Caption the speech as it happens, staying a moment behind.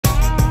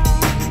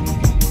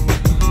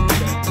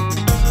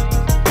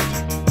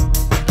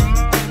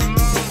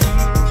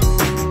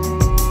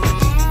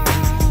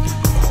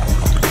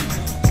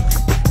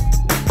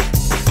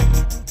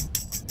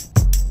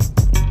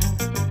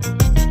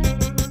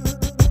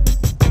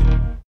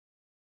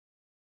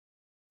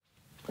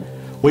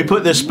We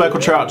put this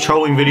speckled trout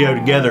trolling video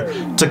together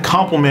to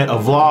complement a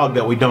vlog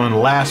that we done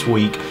last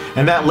week,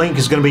 and that link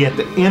is going to be at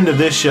the end of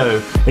this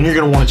show, and you're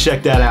going to want to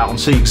check that out and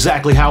see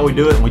exactly how we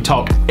do it, and we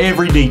talk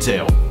every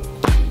detail.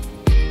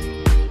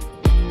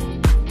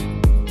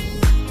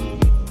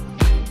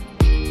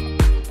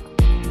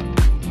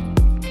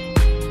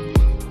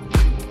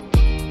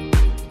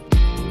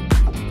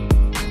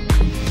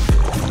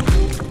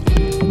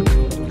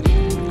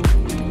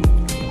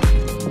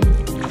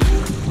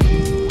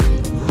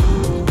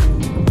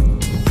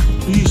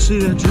 Do you see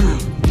that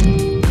trout?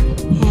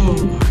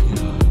 Oh my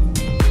God.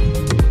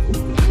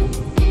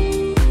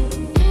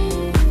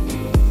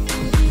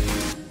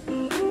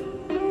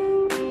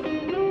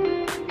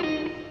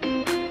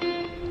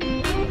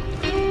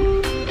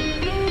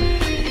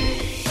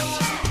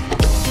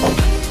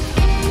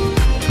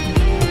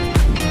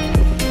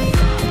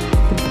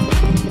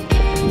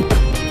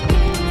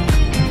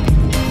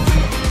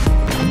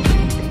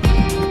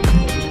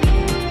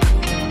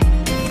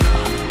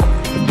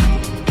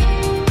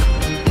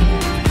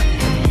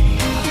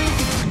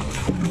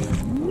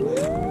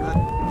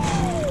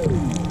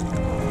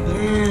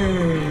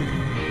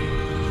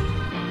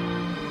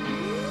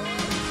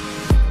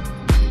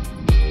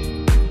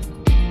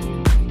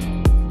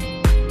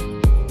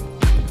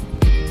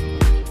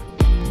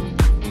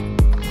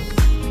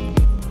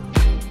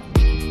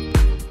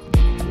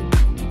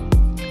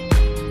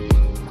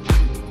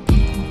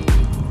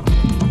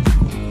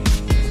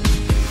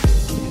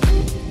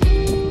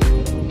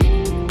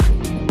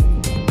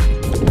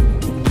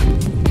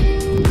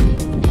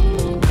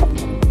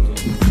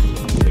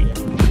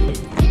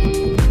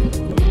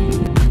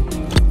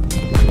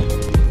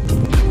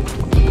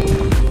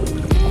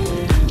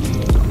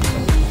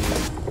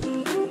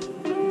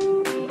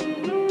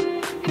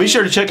 Be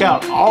sure to check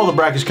out all the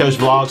Brackish Coast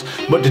vlogs,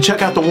 but to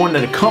check out the one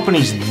that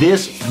accompanies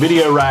this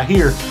video right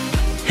here,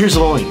 here's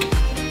the link.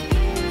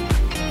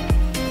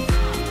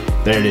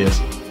 There it is.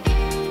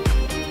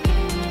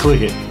 Click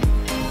it.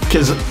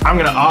 Because I'm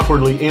going to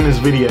awkwardly end this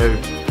video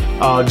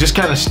just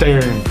kind of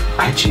staring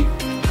at you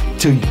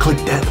till you click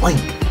that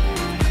link.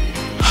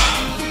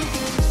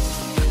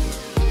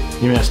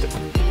 You missed it.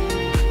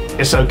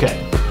 It's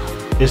okay.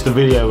 It's the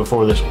video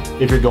before this one,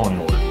 if you're going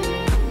in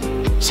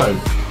order. So,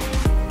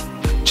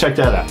 check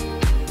that out.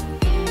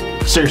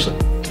 Seriously.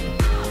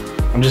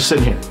 I'm just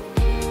sitting here.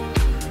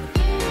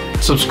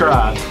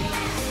 Subscribe.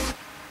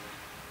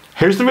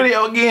 Here's the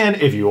video again.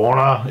 If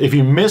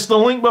you missed the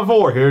link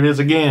before, here it is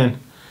again.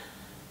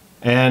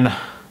 And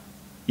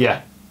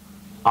yeah,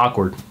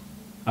 awkward.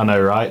 I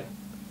know, right?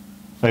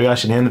 Maybe I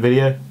should end the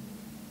video.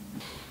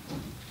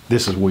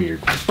 This is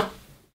weird.